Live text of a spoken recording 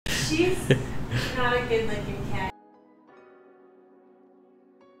She's not a good-looking cat.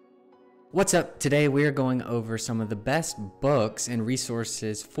 What's up? Today we are going over some of the best books and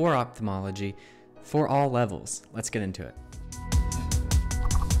resources for ophthalmology for all levels. Let's get into it.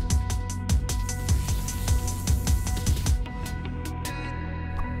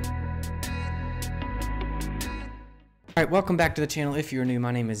 All right, welcome back to the channel. If you're new,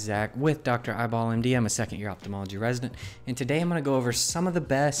 my name is Zach with Dr. Eyeball MD. I'm a second-year ophthalmology resident, and today I'm going to go over some of the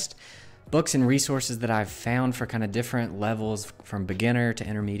best books and resources that I've found for kind of different levels, from beginner to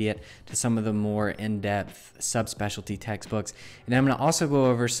intermediate to some of the more in-depth subspecialty textbooks. And then I'm going to also go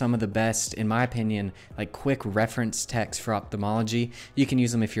over some of the best, in my opinion, like quick reference texts for ophthalmology. You can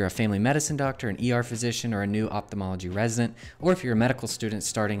use them if you're a family medicine doctor, an ER physician, or a new ophthalmology resident, or if you're a medical student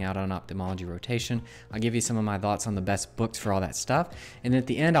starting out on ophthalmology rotation. I'll give you some of my thoughts on the best books for all that stuff. And at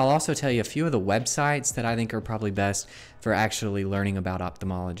the end, I'll also tell you a few of the websites that I think are probably best for actually learning about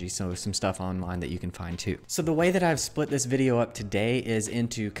ophthalmology. So some stuff online that you can find too. So the way that I've split this video up today is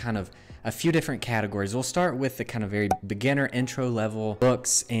into kind of a few different categories. We'll start with the kind of very beginner intro level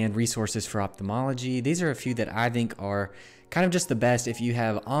books and resources for ophthalmology. These are a few that I think are kind of just the best if you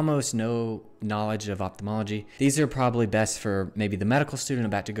have almost no knowledge of ophthalmology. These are probably best for maybe the medical student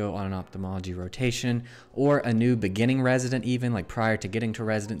about to go on an ophthalmology rotation, or a new beginning resident, even like prior to getting to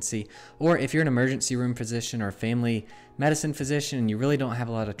residency, or if you're an emergency room physician or a family medicine physician and you really don't have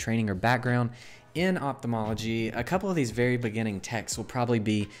a lot of training or background in ophthalmology. A couple of these very beginning texts will probably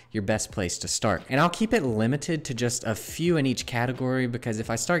be your best place to start. And I'll keep it limited to just a few in each category, because if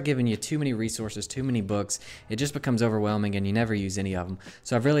I start giving you too many resources, too many books, it just becomes overwhelming and you never use any of them.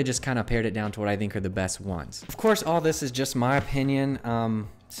 So I've really just kind of pared it down to what I think are the best ones. Of course, all this is just my opinion.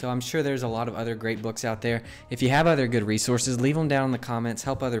 So I'm sure there's a lot of other great books out there. If you have other good resources, leave them down in the comments,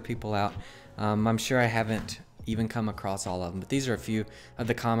 help other people out. I'm sure I haven't even come across all of them, but these are a few of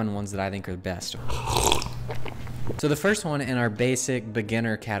the common ones that I think are best. So the first one in our basic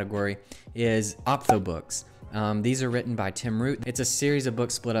beginner category is ophtho books. These are written by Tim Root. It's a series of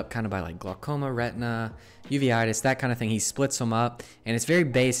books split up kind of by like glaucoma, retina, uveitis, that kind of thing. He splits them up, and it's very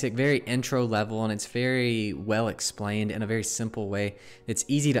basic, very intro level, and it's very well explained in a very simple way. It's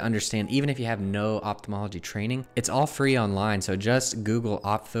easy to understand even if you have no ophthalmology training. It's all free online, so just Google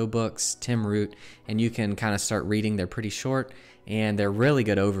ophtho books, Tim Root, and you can kind of start reading. They're pretty short and they're really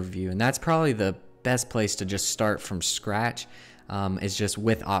good overview, and that's probably the best place to just start from scratch. Is just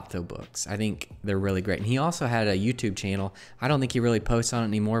with ophtho books. I think they're really great. And he also had a YouTube channel. I don't think he really posts on it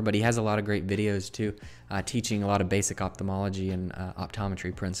anymore, but he has a lot of great videos too, teaching a lot of basic ophthalmology and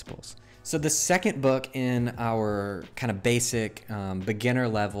optometry principles. So the second book in our kind of basic beginner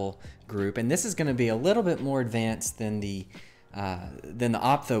level group, and this is going to be a little bit more advanced than the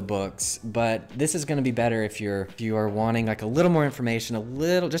ophtho books, but this is going to be better if you are wanting like a little more information,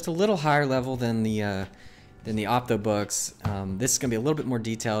 just a little higher level than the ophtho books. This is going to be a little bit more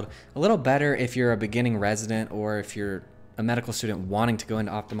detailed, a little better if you're a beginning resident or if you're a medical student wanting to go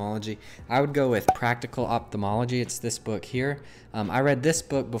into ophthalmology. I would go with Practical Ophthalmology. It's this book here. I read this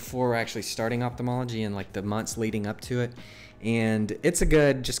book before actually starting ophthalmology in like the months leading up to it. And it's a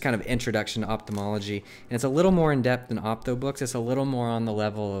good just kind of introduction to ophthalmology, and it's a little more in depth than ophtho books. It's a little more on the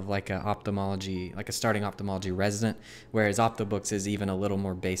level of like a starting ophthalmology resident, whereas ophtho books is even a little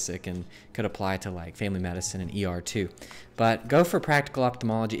more basic and could apply to like family medicine and ER too. But go for Practical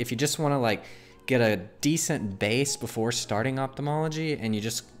Ophthalmology if you just want to like get a decent base before starting ophthalmology and you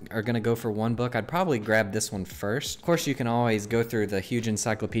just are going to go for one book. I'd probably grab this one first. Of course, you can always go through the huge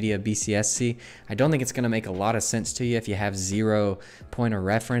encyclopedia of BCSC. I don't think it's going to make a lot of sense to you if you have 0 point of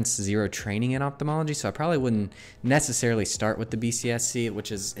reference, 0 training in ophthalmology, so I probably wouldn't necessarily start with the BCSC,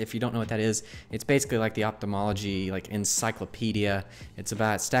 which is, if you don't know what that is, it's basically like the ophthalmology like encyclopedia. It's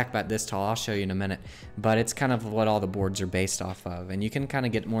stacked about this tall. I'll show you in a minute, but it's kind of what all the boards are based off of, and you can kind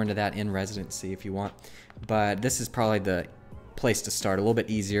of get more into that in residency if you want, but this is probably the place to start, a little bit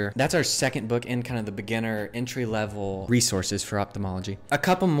easier. That's our second book in kind of the beginner entry-level resources for ophthalmology. A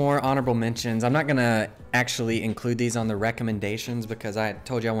couple more honorable mentions. I'm not gonna actually include these on the recommendations because I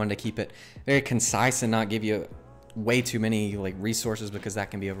told you I wanted to keep it very concise and not give you way too many like resources, because that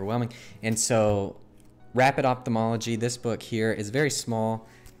can be overwhelming. And so Rapid Ophthalmology, this book here, is very small.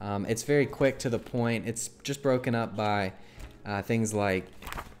 It's very quick to the point. It's just broken up by things like,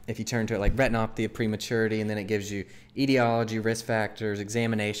 if you turn to it, like retinopathy of prematurity, and then it gives you etiology, risk factors,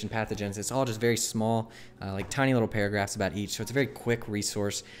 examination, pathogens. It's all just very small, like tiny little paragraphs about each. So it's a very quick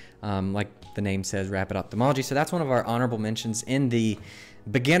resource, like the name says, Rapid Ophthalmology. So that's one of our honorable mentions in the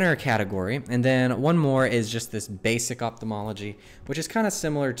beginner category, and then one more is just this basic ophthalmology, which is kind of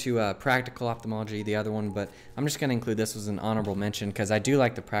similar to practical ophthalmology, the other one, but I'm just going to include this as an honorable mention because I do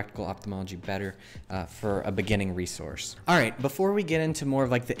like the practical ophthalmology better for a beginning resource. All right, before we get into more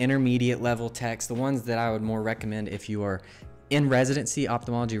of like the intermediate level texts, the ones that I would more recommend if you are in residency,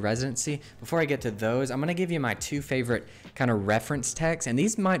 ophthalmology residency, before I get to those, I'm going to give you my two favorite kind of reference texts, and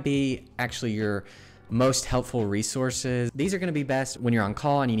these might be actually your most helpful resources. These are going to be best when you're on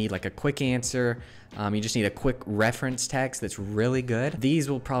call and you need like a quick answer. You just need a quick reference text that's really good. These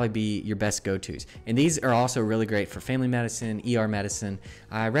will probably be your best go-tos. And these are also really great for family medicine, ER medicine.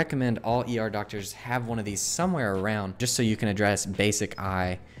 I recommend all ER doctors have one of these somewhere around just so you can address basic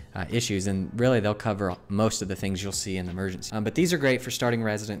eye issues, and really they'll cover most of the things you'll see in the emergency. But these are great for starting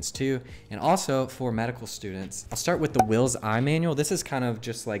residents too, and also for medical students. I'll start with the Will's Eye Manual. This is kind of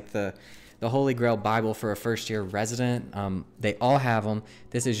just like the Holy Grail Bible for a first-year resident. They all have them.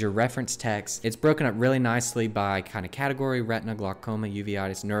 This is your reference text. It's broken up really nicely by kind of category: retina, glaucoma,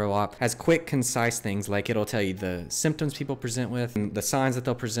 uveitis, neuro-op. Has quick, concise things like it'll tell you the symptoms people present with, and the signs that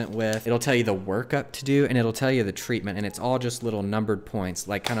they'll present with. It'll tell you the workup to do, and it'll tell you the treatment, and it's all just little numbered points,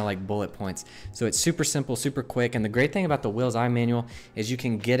 like kind of like bullet points. So it's super simple, super quick, and the great thing about the Will's Eye Manual is you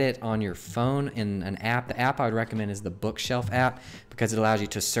can get it on your phone in an app. The app I would recommend is the Bookshelf app because it allows you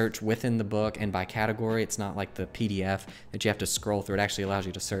to search within the book and by category. It's not like the PDF that you have to scroll through. It actually allows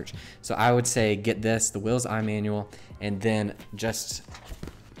you to search. So I would say get this, the Will's Eye Manual, and then just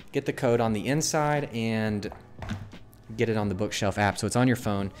get the code on the inside and get it on the Bookshelf app. So it's on your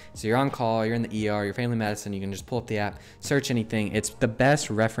phone. So you're on call, you're in the ER, you're family medicine, you can just pull up the app, search anything. It's the best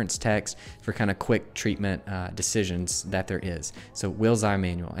reference text for kind of quick treatment decisions that there is. So Will's Eye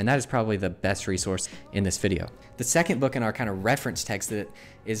Manual, and that is probably the best resource in this video. The second book in our kind of reference text that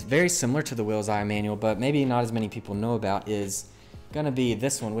is very similar to the Will's Eye Manual, but maybe not as many people know about, is going to be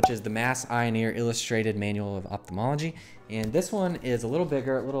this one, which is the Mass Eye and Ear Illustrated Manual of Ophthalmology. And this one is a little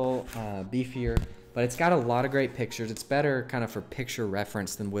bigger, a little beefier, but it's got a lot of great pictures. It's better kind of for picture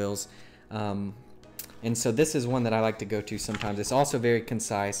reference than Will's. And so this is one that I like to go to sometimes. It's also very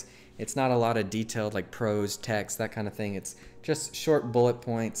concise. It's not a lot of detailed like prose, text, that kind of thing. It's just short bullet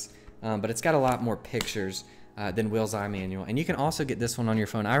points, but it's got a lot more pictures than Will's Eye Manual. And you can also get this one on your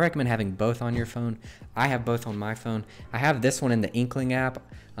phone. I recommend having both on your phone. I have both on my phone. I have this one in the Inkling app.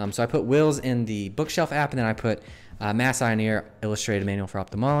 So I put Will's in the Bookshelf app, and then I put Mass Eye and Ear Illustrated Manual for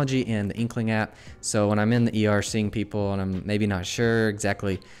Ophthalmology in the Inkling app. So when I'm in the ER seeing people and I'm maybe not sure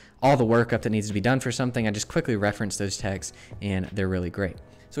exactly all the workup that needs to be done for something, I just quickly reference those texts, and they're really great.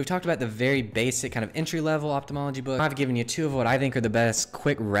 So we've talked about the very basic kind of entry-level ophthalmology book. I've given you two of what I think are the best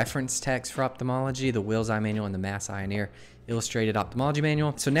quick reference texts for ophthalmology, the Will's Eye Manual and the Mass Eye and Ear Illustrated Ophthalmology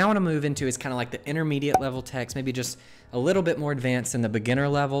Manual. So now what I'm move into is kind of like the intermediate level text, maybe just a little bit more advanced than the beginner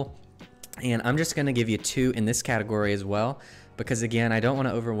level. And I'm just going to give you two in this category as well, because again, I don't want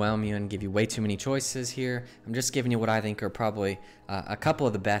to overwhelm you and give you way too many choices here. I'm just giving you what I think are probably a couple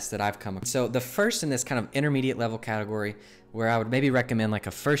of the best that I've come across. So the first in this kind of intermediate level category, where I would maybe recommend like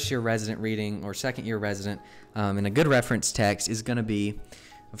a first-year resident reading or second-year resident, and a good reference text is going to be,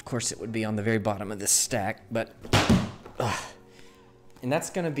 of course it would be on the very bottom of this stack, but and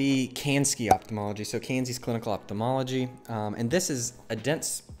that's going to be Kansky Ophthalmology. So Kansky's Clinical Ophthalmology, and this is a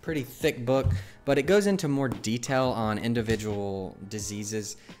dense, pretty thick book, but it goes into more detail on individual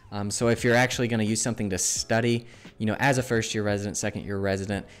diseases. So if you're actually going to use something to study, you know, as a first-year resident, second-year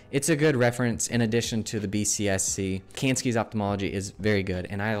resident, it's a good reference in addition to the BCSC. Kansky's Ophthalmology is very good,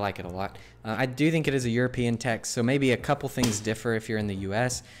 and I like it a lot. I do think it is a European text, so maybe a couple things differ if you're in the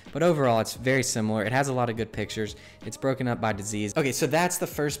US, but overall it's very similar. It has a lot of good pictures. It's broken up by disease. Okay, so that's the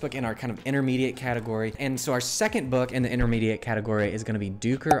first book in our kind of intermediate category. And so our second book in the intermediate category is going to be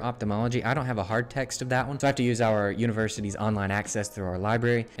Duker Ophthalmology. I don't have a hard text of that one, so I have to use our university's online access through our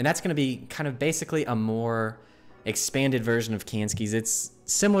library. And that's going to be kind of basically a more expanded version of Kansky's. It's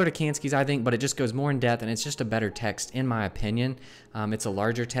similar to Kansky's, I think, but it just goes more in depth, and it's just a better text in my opinion. It's a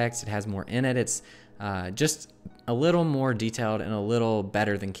larger text. It has more in it. It's just a little more detailed and a little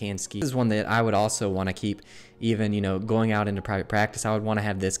better than Kansky. This is one that I would also want to keep even, you know, going out into private practice. I would want to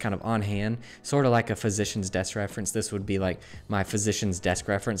have this kind of on hand, sort of like a physician's desk reference. This would be like my physician's desk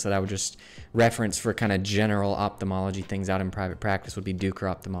reference that I would just reference for kind of general ophthalmology things out in private practice would be Duker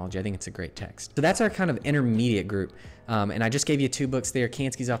Ophthalmology. I think it's a great text. So that's our kind of intermediate group. And I just gave you two books there,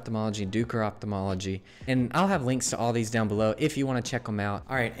 Kansky's Ophthalmology, Duker Ophthalmology. And I'll have links to all these down below if you want to check them out.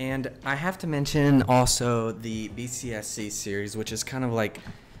 All right, and I have to mention also the BCSC series, which is kind of like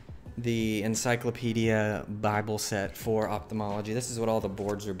the Encyclopedia Bible set for ophthalmology. This is what all the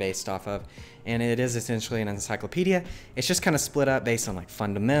boards are based off of, and it is essentially an encyclopedia. It's just kind of split up based on like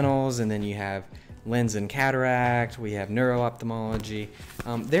fundamentals, and then you have lens and cataract, we have neuro-ophthalmology.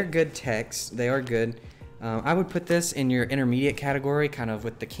 They're good texts, they are good. I would put this in your intermediate category, kind of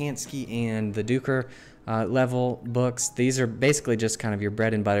with the Kansky and the Duker level books. These are basically just kind of your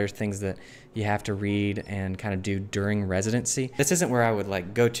bread and butter things that you have to read and kind of do during residency. This isn't where I would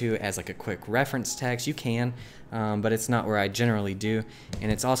like go to as like a quick reference text. You can, but it's not where I generally do,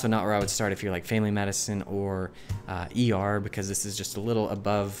 and it's also not where I would start if you're like family medicine or ER, because this is just a little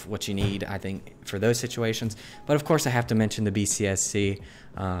above what you need, I think, for those situations. But of course I have to mention the BCSC,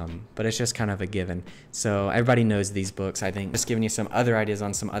 but it's just kind of a given. So everybody knows these books, I think. Just giving you some other ideas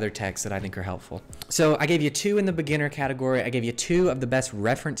on some other texts that I think are helpful. So I gave you 2 in the beginner category. I gave you 2 of the best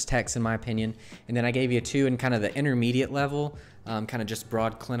reference texts in my opinion, and then I gave you 2 in kind of the intermediate level, kind of just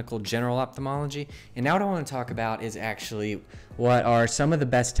broad clinical general ophthalmology. And now what I want to talk about is actually what are some of the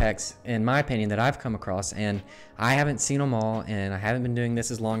best texts, in my opinion, that I've come across. And I haven't seen them all, and I haven't been doing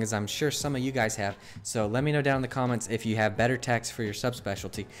this as long as I'm sure some of you guys have. So let me know down in the comments if you have better texts for your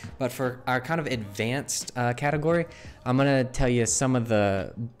subspecialty. But for our kind of advanced category, I'm going to tell you some of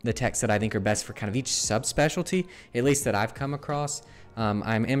the texts that I think are best for kind of each subspecialty, at least that I've come across.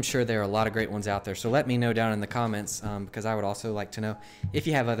 I am sure there are a lot of great ones out there, so let me know down in the comments, because I would also like to know if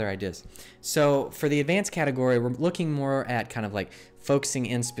you have other ideas. So for the advanced category, we're looking more at kind of like focusing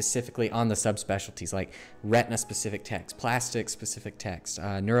in specifically on the subspecialties, like retina specific text, plastic specific text,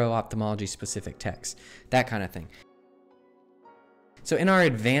 neuro-ophthalmology specific text, that kind of thing. So in our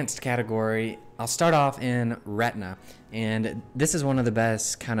advanced category, I'll start off in retina, and this is one of the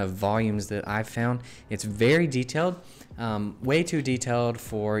best kind of volumes that I've found. It's very detailed, way too detailed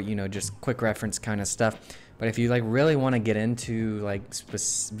for, you know, just quick reference kind of stuff. But if you like really want to get into like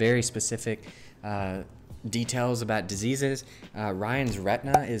very specific details about diseases, Ryan's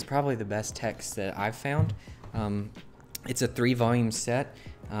Retina is probably the best text that I've found. It's a 3-volume set.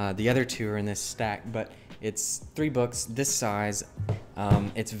 The other 2 are in this stack, but it's 3 books this size.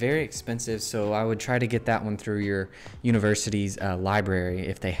 It's very expensive, so I would try to get that one through your university's library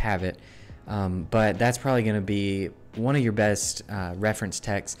if they have it. But that's probably going to be one of your best reference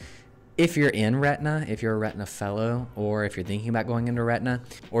texts if you're in retina, if you're a retina fellow, or if you're thinking about going into retina,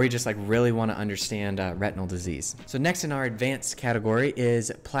 or you just like really want to understand retinal disease. So next in our advanced category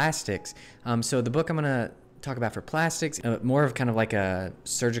is plastics. So the book I'm going to talk about for plastics, more of kind of like a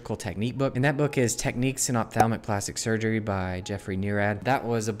surgical technique book, and that book is Techniques in Ophthalmic Plastic Surgery by Jeffrey Neerad. That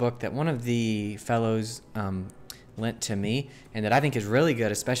was a book that one of the fellows lent to me, and that I think is really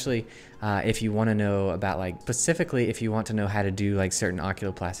good, especially if you want to know about, like, specifically if you want to know how to do like certain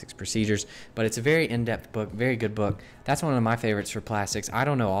oculoplastics procedures. But it's a very in-depth book, very good book. That's one of my favorites for plastics. I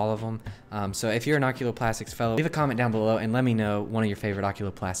don't know all of them, so if you're an oculoplastics fellow, leave a comment down below and let me know one of your favorite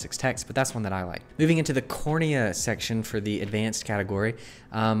oculoplastics texts, but that's one that I like. Moving into the cornea section for the advanced category,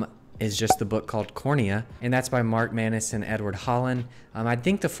 is just the book called Cornea, and that's by Mark Mannis and Edward Holland. I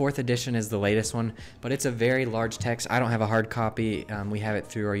think the 4th edition is the latest one, but it's a very large text. I don't have a hard copy. We have it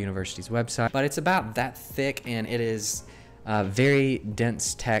through our university's website, but it's about that thick, and it is very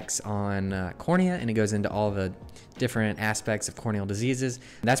dense text on cornea, and it goes into all the different aspects of corneal diseases.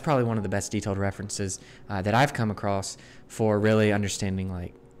 That's probably one of the best detailed references that I've come across for really understanding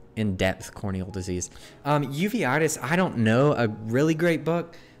like in-depth corneal disease. Uveitis, I don't know a really great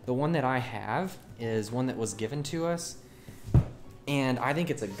book. The one that I have is one that was given to us, and I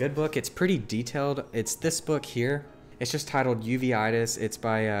think it's a good book. It's pretty detailed. It's this book here. It's just titled Uveitis. It's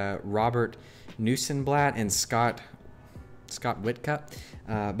by Robert Newsenblatt and Scott Whitcup.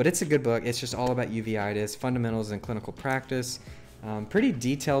 But it's a good book. It's just all about uveitis, fundamentals and clinical practice. Pretty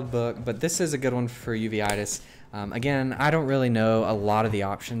detailed book, but this is a good one for uveitis. Again, I don't really know a lot of the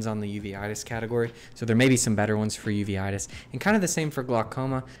options on the uveitis category, so there may be some better ones for uveitis. And kind of the same for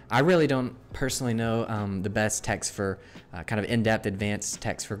glaucoma. I really don't personally know the best text for kind of in-depth advanced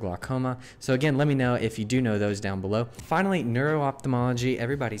text for glaucoma. So again, let me know if you do know those down below. Finally, neuro-ophthalmology,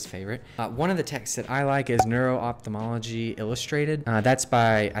 everybody's favorite. One of the texts that I like is Neuro-Ophthalmology Illustrated. That's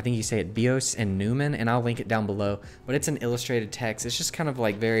by, I think you say it, Bios and Newman, and I'll link it down below. But it's an illustrated text. It's just kind of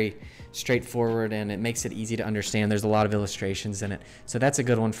like very straightforward, and it makes it easy to understand. There's a lot of illustrations in it, so that's a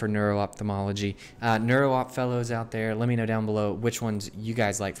good one for neuro-ophthalmology. Neuro-op fellows out there, let me know down below which ones you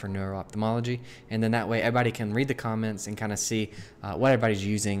guys like for neuro-ophthalmology, and then that way everybody can read the comments and kind of see what everybody's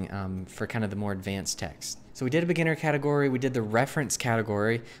using for kind of the more advanced text. So So we did a beginner category, we did the reference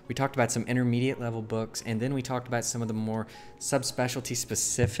category, we talked about some intermediate level books, and then we talked about some of the more subspecialty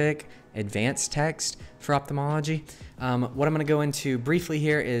specific advanced text for ophthalmology. What I'm going to go into briefly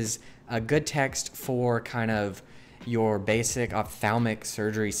here is a good text for kind of your basic ophthalmic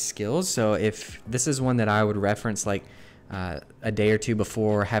surgery skills. So if this is one that I would reference like a day or two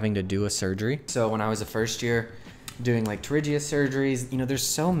before having to do a surgery. So when I was a first year doing like pterygium surgeries, you know, there's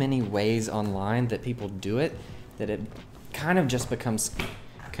so many ways online that people do it that it kind of just becomes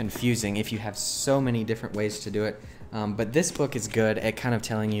confusing if you have so many different ways to do it. But this book is good at kind of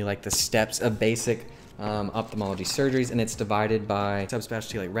telling you like the steps of basic ophthalmology surgeries, and it's divided by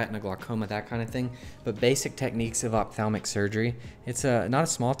subspecialty like retina, glaucoma, that kind of thing. But basic techniques of ophthalmic surgery. It's not a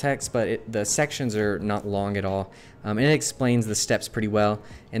small text, but the sections are not long at all, and it explains the steps pretty well.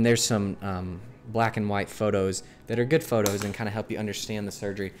 And there's some black and white photos that are good photos and kind of help you understand the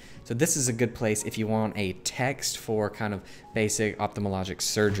surgery. So this is a good place if you want a text for kind of basic ophthalmologic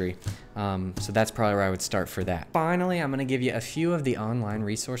surgery. So that's probably where I would start for that. Finally, I'm going to give you a few of the online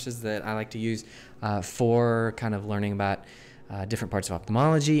resources that I like to use for kind of learning about different parts of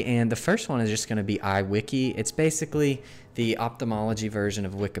ophthalmology. And the first one is just going to be iWiki. It's basically the ophthalmology version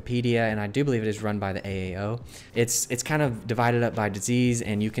of Wikipedia, and I do believe it is run by the AAO. It's kind of divided up by disease,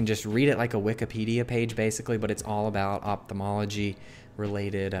 and you can just read it like a Wikipedia page basically, but it's all about ophthalmology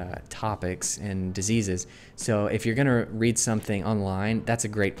related topics and diseases. So if you're going to read something online, that's a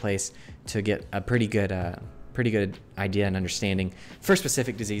great place to get a pretty good idea and understanding for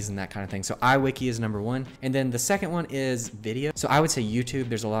specific disease and that kind of thing. So iWiki is number one. And then the second one is video. So I would say YouTube.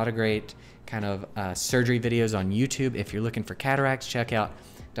 There's a lot of great kind of surgery videos on YouTube. If you're looking for cataracts, check out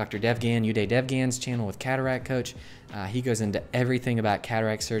Dr. Devgan, Uday Devgan's channel with Cataract Coach. He goes into everything about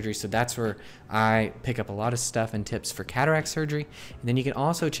cataract surgery, so that's where I pick up a lot of stuff and tips for cataract surgery. And then you can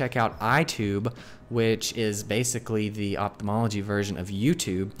also check out iTube, which is basically the ophthalmology version of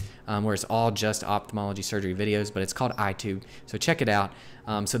YouTube, where it's all just ophthalmology surgery videos, but it's called iTube, so check it out.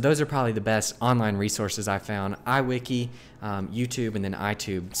 So those are probably the best online resources I found: iWiki, YouTube, and then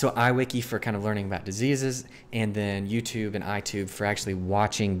iTube. So iWiki for kind of learning about diseases, and then YouTube and iTube for actually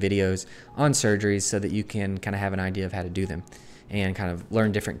watching videos on surgeries so that you can kind of have an idea of how to do them and kind of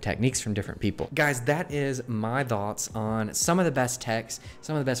learn different techniques from different people. Guys, that is my thoughts on some of the best texts,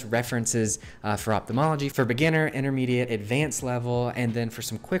 some of the best references for ophthalmology, for beginner, intermediate, advanced level, and then for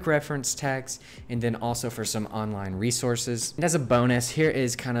some quick reference texts, and then also for some online resources. And as a bonus, here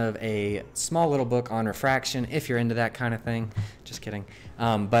is kind of a small little book on refraction if you're into that kind of thing. Just kidding.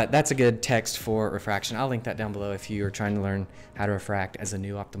 But that's a good text for refraction. I'll link that down below if you're trying to learn how to refract as a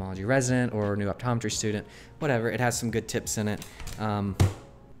new ophthalmology resident or a new optometry student, whatever. It has some good tips in it.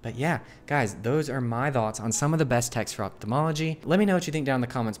 But yeah, guys, those are my thoughts on some of the best texts for ophthalmology. Let me know what you think down in the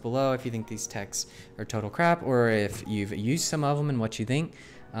comments below, if you think these texts are total crap or if you've used some of them and what you think.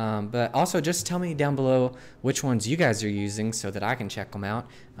 But also just tell me down below which ones you guys are using so that I can check them out,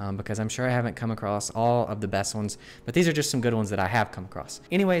 because I'm sure I haven't come across all of the best ones, but these are just some good ones that I have come across.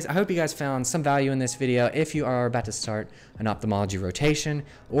 Anyways, I hope you guys found some value in this video. If you are about to start an ophthalmology rotation,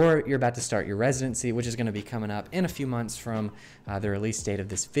 or you're about to start your residency, which is going to be coming up in a few months from the release date of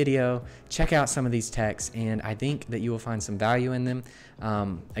this video, check out some of these texts, and I think that you will find some value in them.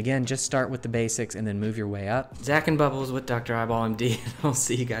 Again, just start with the basics and then move your way up. Zach and Bubbles with Dr. Eyeball MD, and I'll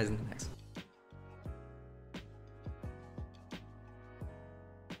see you guys in the next one.